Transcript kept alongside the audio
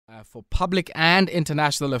for public and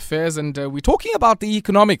international affairs. And we're talking about the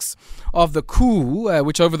economics of the coup,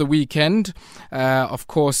 which over the weekend, of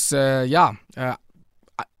course, and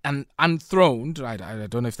unthroned, right? I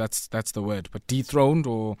don't know if that's the word, but dethroned,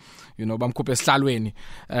 or,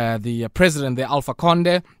 the president, the Alpha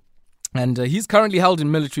Condé. And he's currently held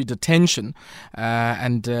in military detention.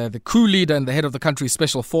 And the coup leader and the head of the country's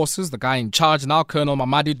special forces, the guy in charge now, Colonel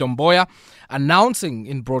Mamadi Doumbouya, announcing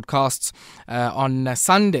in broadcasts on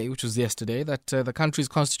Sunday, which was yesterday, that the country's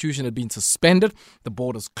constitution had been suspended, the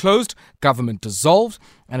borders closed, government dissolved,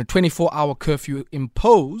 and a 24-hour curfew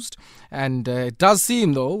imposed. And it does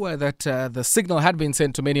seem, though, that the signal had been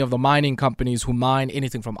sent to many of the mining companies who mine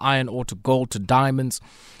anything from iron ore to gold to diamonds,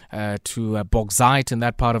 to bauxite in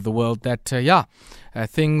that part of the world, that,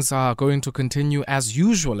 things are going to continue as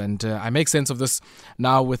usual. And I make sense of this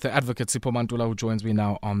now with the Advocate Sipho Mantula, who joins me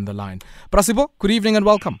now on the line. Sipho, good evening and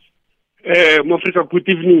welcome. Africa, good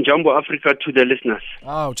evening, Jumbo Africa, to the listeners.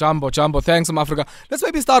 Oh, Jumbo, thanks, Africa. Let's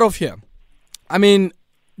maybe start off here. I mean,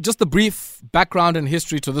 just the brief background and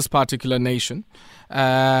history to this particular nation,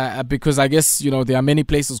 because I guess, there are many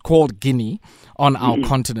places called Guinea on our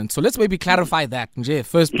continent. So let's maybe clarify that,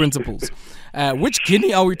 first principles. Which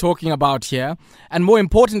Guinea are we talking about here? And more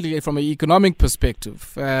importantly, from an economic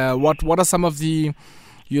perspective, what are some of the,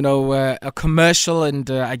 commercial and,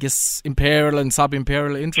 I guess, imperial and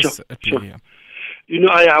sub-imperial interests at play here?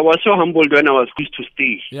 I was so humbled when I was used to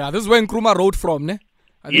stay. Yeah, this is where Nkrumah wrote from, ne?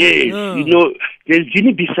 Yes, there's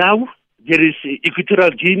Guinea-Bissau, there is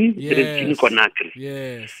Equatorial Guinea, there is Guinea-Conakry.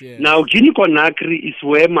 Yes. Now, Guinea-Conakry is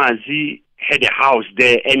where Mazi had a house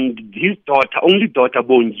there, and his only daughter,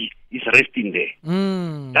 Bongi, is resting there.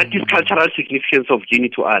 That is cultural significance of Guinea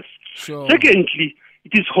to us. Sure. Secondly,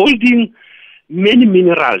 it is holding many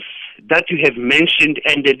minerals that you have mentioned,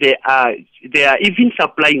 and they are even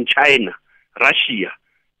supplying China, Russia,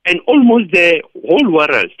 and almost the whole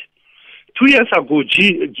world. 2 years ago,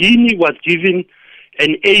 Guinea was given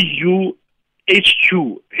an AU HQ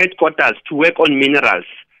headquarters to work on minerals,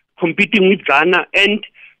 competing with Ghana and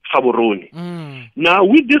Gaborone. Now,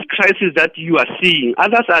 with this crisis that you are seeing,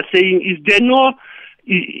 others are saying, is it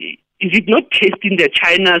not testing the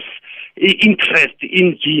China's interest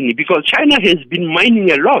in Guinea? Because China has been mining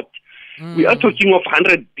a lot. We are talking of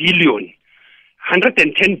 110 billion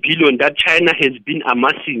that China has been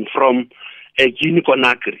amassing from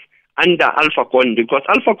Guinea-Conakry under Alpha Condé, because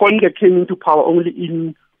Alpha Condé came into power only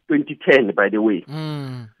in 2010, by the way.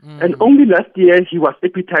 And only last year he was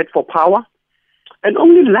appetite for power. And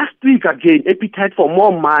only last week again, appetite for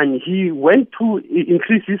more money. He went to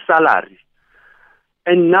increase his salary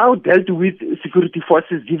and now dealt with security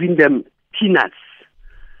forces giving them peanuts.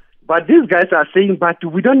 But these guys are saying, but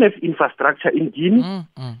we don't have infrastructure in Guinea.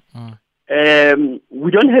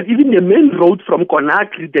 We don't have even the main road from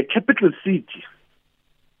Conakry, the capital city.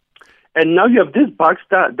 And now you have this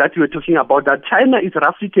bauxite that you were talking about, that China is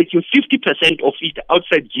roughly taking 50% of it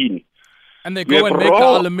outside Guinea. And they go and make the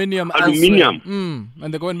aluminium elsewhere.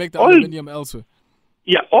 And they go and make the aluminium elsewhere.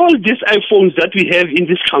 Yeah, all these iPhones that we have in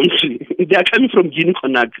this country, they are coming from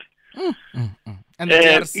Guinea-Conakry. And the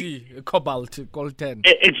DRC, cobalt, coltan.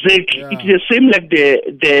 Exactly. Yeah. It's the same like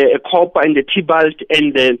the copper and the Tibalt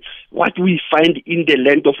and what we find in the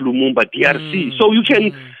land of Lumumba, DRC. So you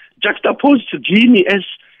can juxtapose Guinea as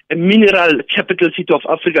a mineral capital city of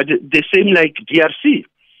Africa, the same like DRC.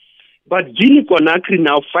 But Guinea-Conakry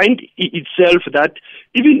now find itself that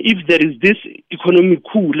even if there is this economic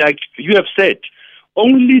coup, like you have said,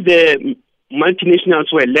 only the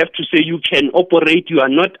multinationals were left to say you can operate, you are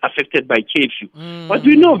not affected by curfew. But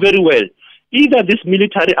we know very well, either this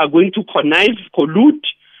military are going to collude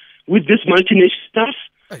with these multinationals.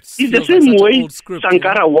 It's the same way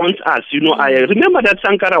Sankara wants us. I remember that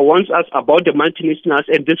Sankara wants us about the multinationals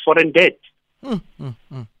and this foreign debt.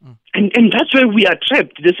 And that's where we are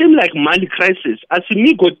trapped. The same like Mali crisis.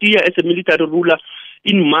 Assimi Gotia, as a military ruler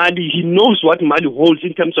in Mali, he knows what Mali holds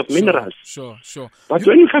in terms of minerals. Sure. But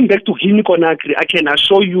when you come back to Guinea-Conakry, I can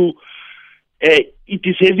assure you it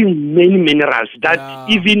is having many minerals that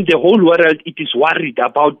even the whole world, it is worried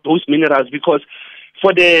about those minerals, because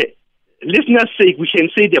for the listeners' sake, we can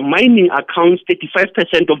say the mining accounts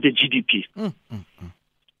 35% of the GDP.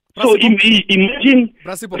 So imagine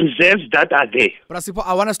reserves that are there. Sipho,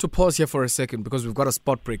 I want us to pause here for a second because we've got a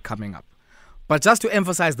spot break coming up. But just to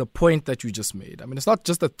emphasize the point that you just made, I mean, it's not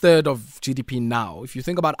just a third of GDP now. If you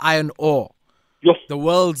think about iron ore, the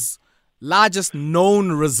world's largest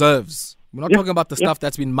known reserves, we're not talking about the stuff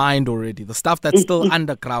that's been mined already, the stuff that's still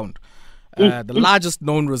underground. The largest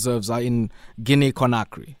known reserves are in Guinea,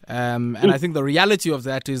 Conakry. And I think the reality of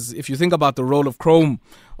that is, if you think about the role of chrome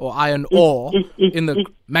or iron ore in the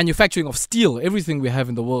manufacturing of steel, everything we have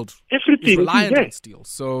in the world is reliant on steel.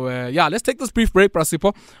 So, let's take this brief break,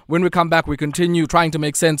 Sipho. When we come back, we continue trying to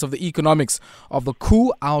make sense of the economics of the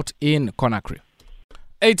coup out in Conakry.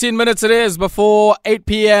 18 minutes it is before 8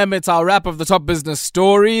 p.m. It's our wrap of the top business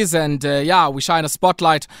stories. And we shine a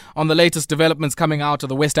spotlight on the latest developments coming out of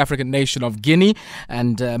the West African nation of Guinea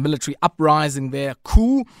and military uprising there,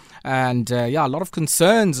 coup. And a lot of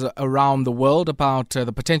concerns around the world about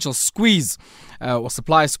the potential squeeze or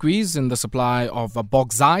supply squeeze in the supply of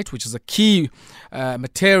bauxite, which is a key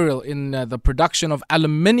material in the production of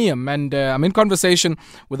aluminium. And I'm in conversation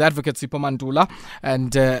with Advocate Sipho Mantula.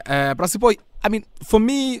 And Sipho, I mean, for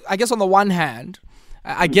me, I guess on the one hand,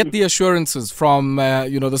 I get the assurances from,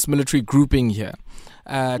 this military grouping here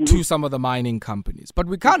to some of the mining companies. But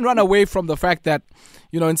we can't run away from the fact that,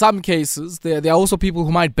 in some cases, there are also people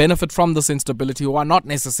who might benefit from this instability who are not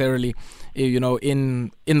necessarily,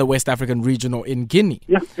 in the West African region or in Guinea.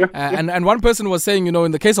 And one person was saying,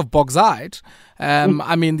 in the case of bauxite,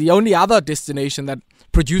 I mean, the only other destination that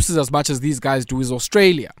produces as much as these guys do is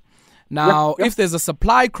Australia. Now, if there's a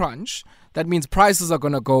supply crunch, that means prices are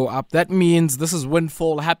going to go up. That means this is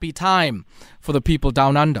windfall happy time for the people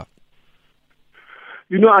down under.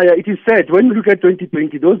 It is said, when you look at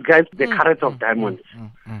 2020, those guys, the carats of diamonds.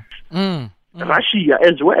 Russia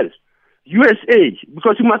as well. USA,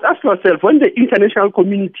 because you must ask yourself, when the international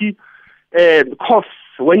community coughs,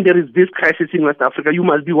 when there is this crisis in West Africa, you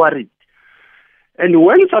must be worried. And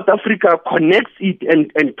when South Africa connects it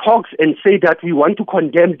and talks and say that we want to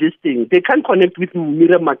condemn this thing, they can't connect with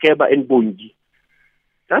Miriam Makeba and Bongi.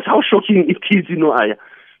 That's how shocking it is, Aya.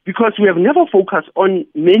 Because we have never focused on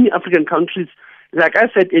many African countries. Like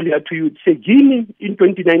I said earlier to you, say Guinea in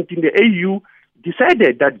 2019, the AU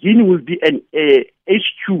decided that Guinea will be an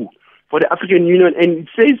HQ for the African Union. And it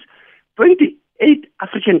says 28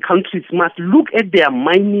 African countries must look at their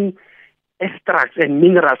mining extracts and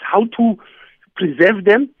minerals, how to preserve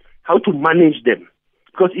them, how to manage them.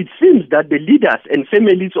 Because it seems that the leaders and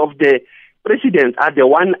families of the presidents are the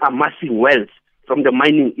one amassing wealth from the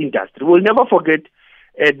mining industry. We'll never forget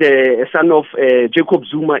the son of Jacob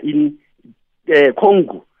Zuma in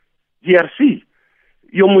Congo, DRC,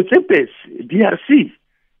 Yomutsepes, DRC.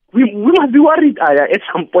 We must be worried at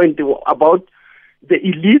some point about the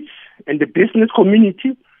elites and the business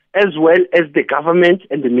community as well as the government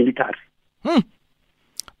and the military.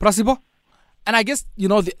 Sipho? And I guess,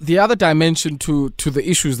 the other dimension to the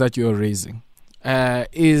issues that you're raising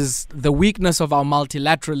is the weakness of our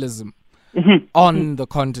multilateralism on the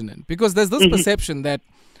continent. Because there's this perception that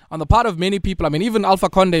on the part of many people, I mean, even Alpha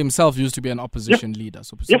Condé himself used to be an opposition leader.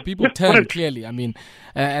 So people turn clearly. I mean,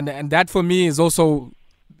 and that for me is also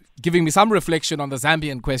giving me some reflection on the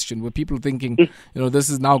Zambian question, where people thinking, this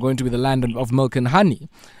is now going to be the land of milk and honey.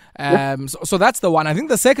 So that's the one. I think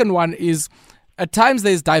the second one is, at times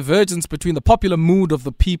there's divergence between the popular mood of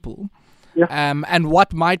the people and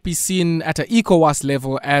what might be seen at an ECOWAS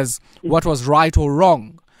level as what was right or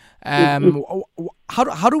wrong.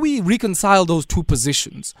 How do we reconcile those two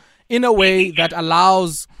positions in a way that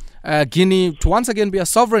allows Guinea to once again be a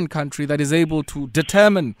sovereign country that is able to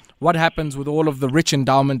determine what happens with all of the rich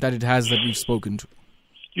endowment that it has that we've spoken to?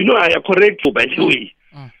 I am correct, by the way.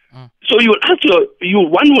 So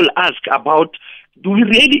one will ask about, do we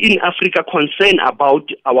really in Africa concern about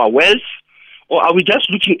our wealth, or are we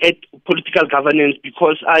just looking at political governance?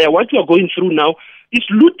 Because what we are going through now is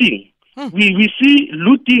looting. We see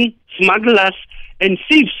looting, smugglers, and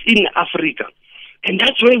thieves in Africa. And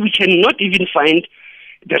that's why we cannot even find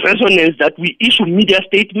the resonance that we issue media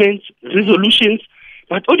statements, resolutions,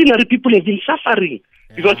 but ordinary people have been suffering.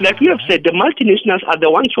 Because like we have said, the multinationals are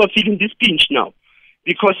the ones who are feeling this pinch now,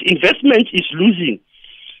 because investment is losing.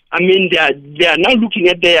 I mean, they are now looking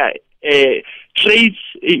at their trades,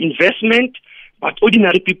 investment, but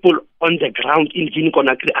ordinary people on the ground in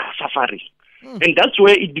Guinea-Conakry are suffering. And that's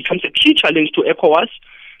where it becomes a key challenge to ECOWAS,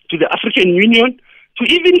 to the African Union,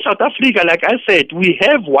 to even South Africa. Like I said, we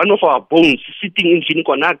have one of our bones sitting in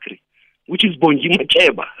Guinea-Conakry, which is Bongi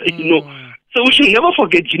Makeba, So we should never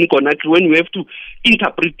forget Guinea-Conakry when we have to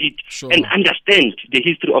interpret it and understand the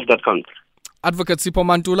history of that country. Advocate Sipho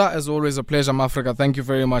Mantula, as always, a pleasure, Africa. Thank you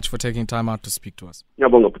very much for taking time out to speak to us.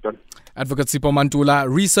 Advocate Sipho Mantula,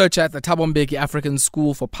 researcher at the Thabo Mbeki African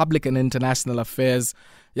School for Public and International Affairs.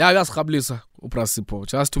 Yeah, that's Khablisa Uprasipo,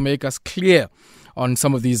 just to make us clear on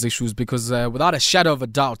some of these issues, because without a shadow of a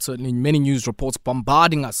doubt, certainly many news reports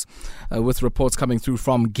bombarding us with reports coming through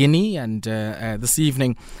from Guinea, and this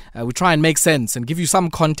evening we try and make sense and give you some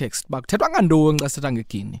context.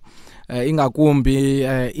 Ingakumbi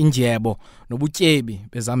injebo nobutyebi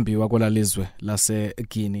bezambiwa kwela lizwe lase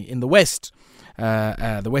Guinea in the west,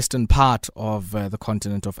 the western part of the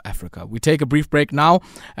continent of Africa. We take a brief break now,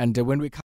 and when we come